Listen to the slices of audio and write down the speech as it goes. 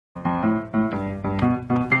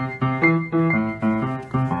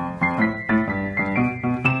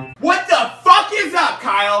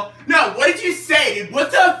dude,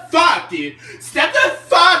 what the fuck, dude? Step the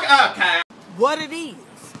fuck up, Kyle. What it is?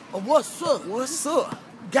 Or what's up? What's up?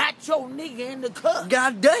 Got your nigga in the cup.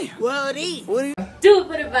 God damn. Well, it is. What is? Do it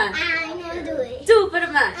for the man. I ain't gonna do it. Do it for the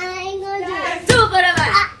man. I ain't gonna do it. Do it for the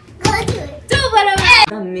man. Gonna do it. Do it for the man.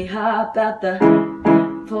 Let me hop out the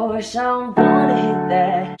Porsche, I don't wanna hit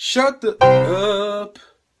that. Shut the up.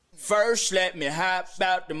 First, let me hop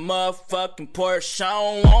out the motherfucking Porsche. I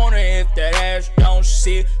don't wanna hit that ass, don't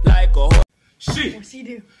sit like a horse. She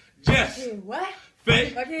do? just What?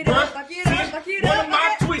 fake. Fuck it up, fuck it up, fuck it up. One of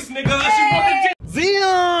my twists, nigga. She want to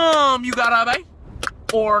Zim, you got a date?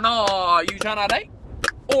 Or no? You tryna date?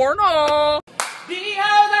 Or no? These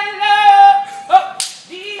hoes ain't love. Oh,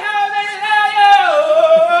 these hoes ain't love,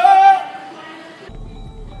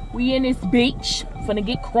 yo. We in this beach, finna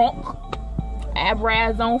get crunk.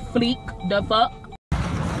 Abraz on fleek, the fuck?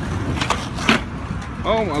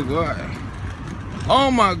 Oh my god.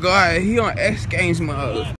 Oh my god, he on X Games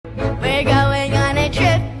mode. We're going on a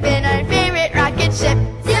trip in our favorite rocket ship,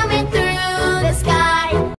 zooming through the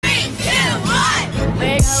sky. 3, 2, 1.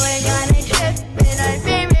 We're going on a trip in our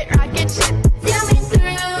favorite rocket ship, zooming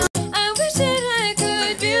through. I wish that I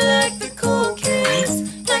could be like the cool kids,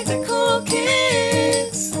 like the cool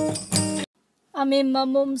kids. I'm in my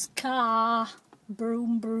mom's car.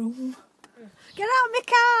 Broom, broom. Get out of my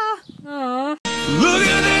car. Aww. look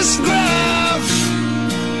at this graph.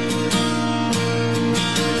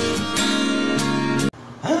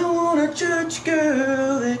 I want a church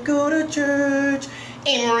girl that go to church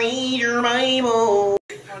and read your Bible.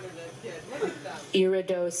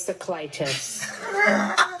 Iridocyclitis.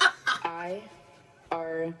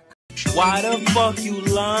 I-R. Why the fuck you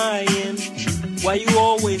lying? Why you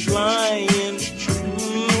always lying?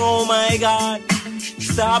 Oh my god.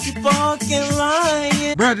 Stop fucking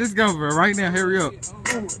lying. Bro, just go, bro. Right now, hurry up.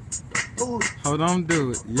 Hold on,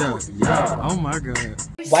 do it. Yeah. Oh my god.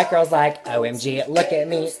 White girls like, OMG, look at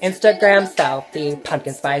me. Instagram selfie,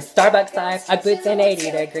 pumpkin spice, Starbucks size, Ugg boots in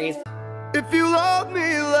 80 degrees. If you love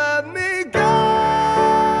me, let me go.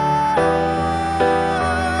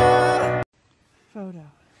 Photo.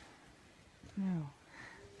 No.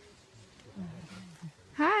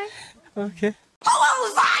 Hi. Okay.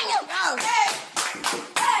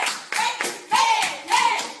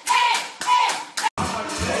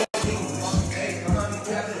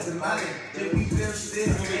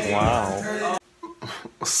 Wow.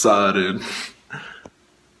 Sorry.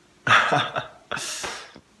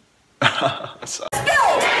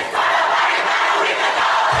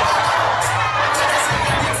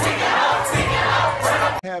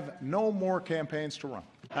 Have no more campaigns to run.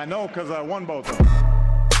 I know because I won both of them.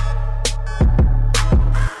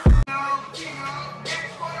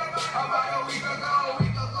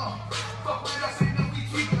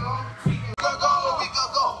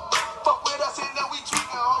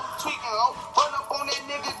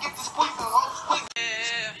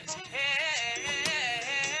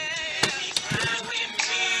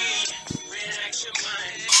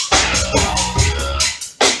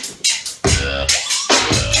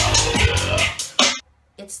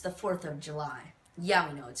 It's the 4th of July. Yeah,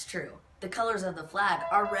 we know it's true. The colors of the flag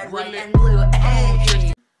are red, white, and blue.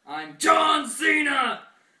 Hey! I'm John Cena.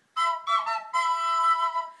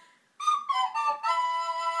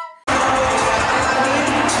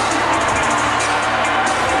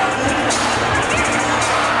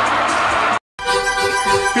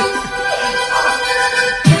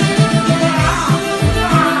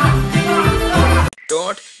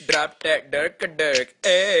 Don't drop that dirk.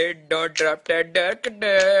 Hey, don't drop that dirk.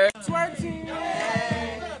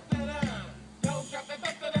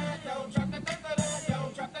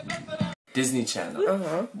 Disney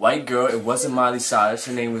Channel. White girl, it wasn't Miley Cyrus,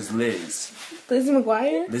 her name was Liz. Lizzie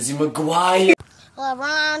McGuire? Lizzie McGuire.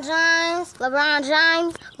 LeBron James, LeBron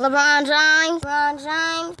James, LeBron James, LeBron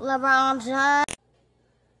James, LeBron James.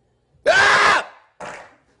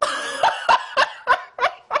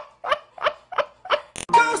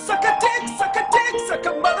 Go suck a dick, suck a dick, suck a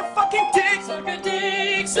motherfucking dick. Suck a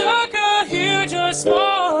dick, suck a huge or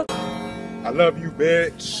small. I love you,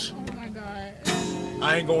 bitch. Oh my god.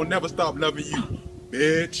 I ain't gonna never stop loving you,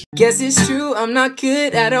 bitch. Guess it's true, I'm not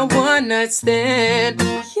good at a one-night stand.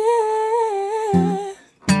 Yeah.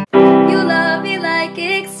 You love me like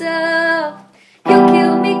EXO. You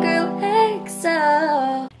kill me, girl,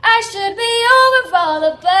 EXO. I should be over all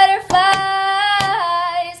the butterflies,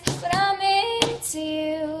 but I'm into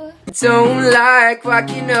you. Don't like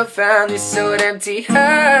walking around this old empty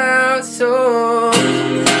household.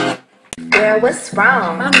 Girl, what's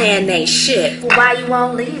wrong? My man ain't shit. Well, why you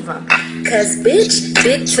won't leave him? Cause bitch,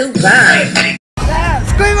 big too blind.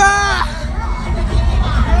 Screamer!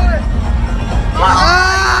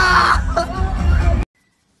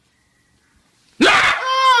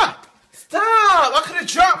 Stop! I could have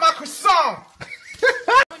dropped my croissant.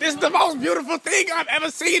 This is the most beautiful thing I've ever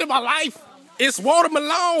seen in my life. It's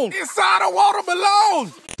watermelon inside a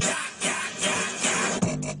watermelon.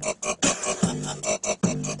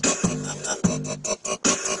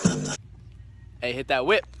 Hey, hit that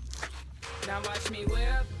whip. Now watch me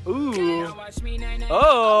whip. Ooh. Now watch me nay nay.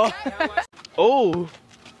 Oh. Oh.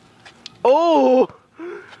 Oh.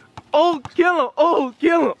 Oh, kill him. Oh,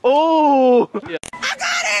 kill him. Oh. Yeah. I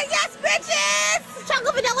got it! Yes, bitches!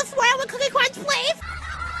 Chocolate vanilla swirl with cookie crunch, please!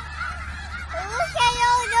 Look at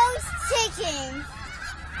all those chickens.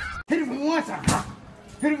 Hit it from one time.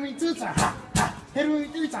 Hit it from two times. Hit it from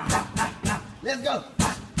three times. Let's go.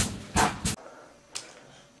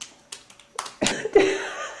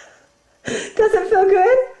 Does it feel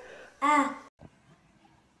good?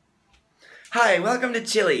 Hi, welcome to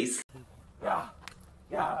Chili's.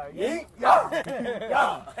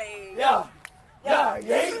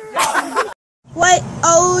 Wait,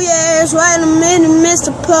 oh yes, wait a minute,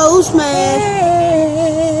 Mr. Postman.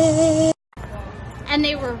 And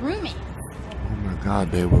they were roommates. Oh my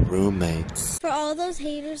god, they were roommates. For all those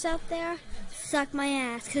haters out there, suck my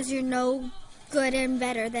ass, because you're no good and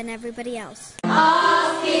better than everybody else.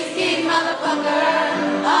 Oh, skip, skip,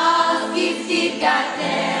 motherfucker. Oh, skip, skip,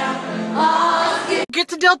 goddamn. Oh, skip. Get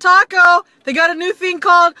to Del Taco. They got a new thing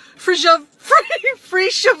called free shavacadoo. Free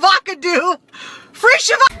shavacadoo.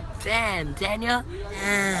 Damn, Daniel.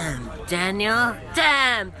 Damn, Daniel.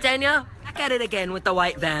 Back at it again with the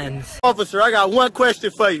white vans. Officer, I got one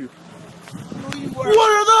question for you. What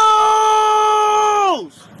are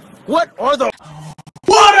those? What are those?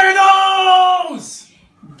 What are those?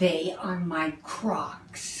 They are my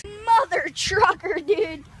Crocs. Mother trucker,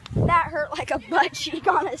 dude. That hurt like a butt cheek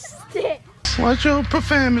on a stick. Watch your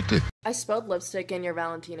profanity. I spilled lipstick in your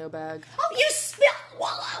Valentino bag. Oh, you spilled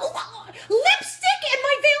lipstick in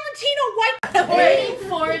my Valentino white. Waiting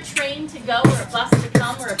for a train to go, or a bus to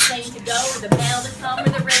come, or a plane to go, or the mail to come, or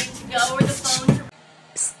the rain to go, or the phone to...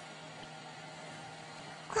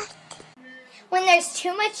 When there's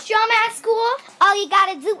too much drama at school, all you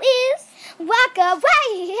gotta do is walk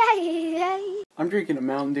away. I'm drinking a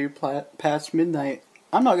Mountain Dew past midnight.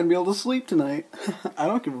 I'm not gonna be able to sleep tonight. I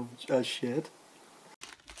don't give a shit.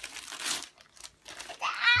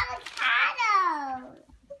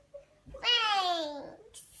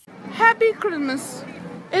 Happy Christmas.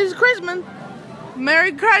 It's Christmas.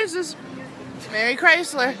 Merry Crisis. Merry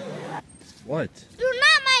Chrysler. What? You're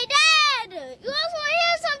not my dad! You also want to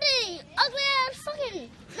hear something! Ugly ass fucking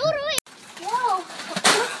noodle. Whoa!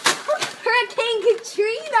 Hurricane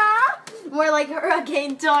Katrina! More like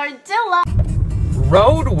Hurricane Tortilla.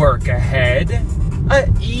 Road work ahead?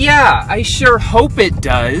 Yeah, I sure hope it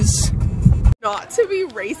does. Not to be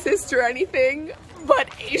racist or anything, but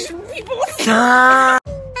Asian people.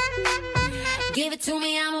 Give it to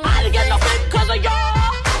me, I'm about to get no sleep because of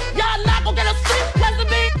y'all. Y'all not gonna get a sleep because of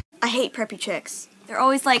me. I hate preppy chicks. They're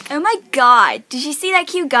always like, oh my god, did you see that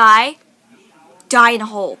cute guy? Die in a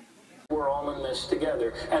hole. We're all in this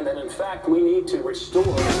together, and that in fact we need to restore.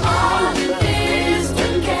 Wait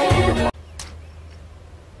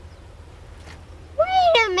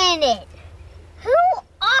a minute! Who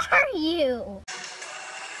are you?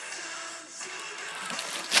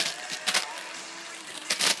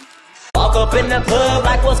 Walk up in the club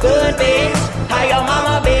like what's good, bitch? How your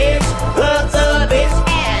mama, bitch? What's up, bitch?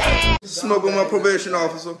 Smoke with my probation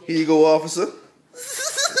officer. Here you go, officer.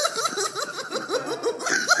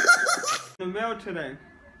 The mail today.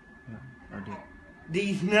 Yeah, I did.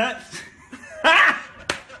 These nuts.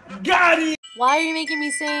 Got it! Why are you making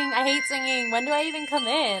me sing? I hate singing. When do I even come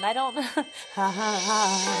in? I don't...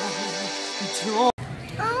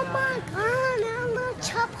 Oh my god, I love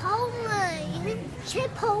Chipotle.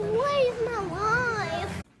 Chipotle is my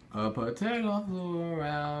life. A potato flew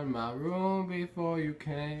around my room before you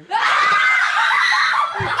came.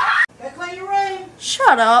 That's why you ring.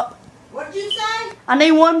 Shut up. What'd you say? I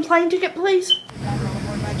need one plane ticket, please.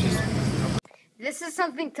 This is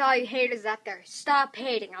something to all you haters out there. Stop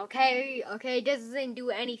hating, okay? Okay, it doesn't do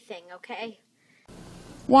anything, okay?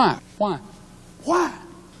 Why?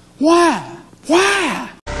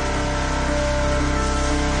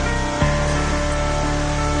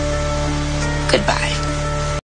 Goodbye.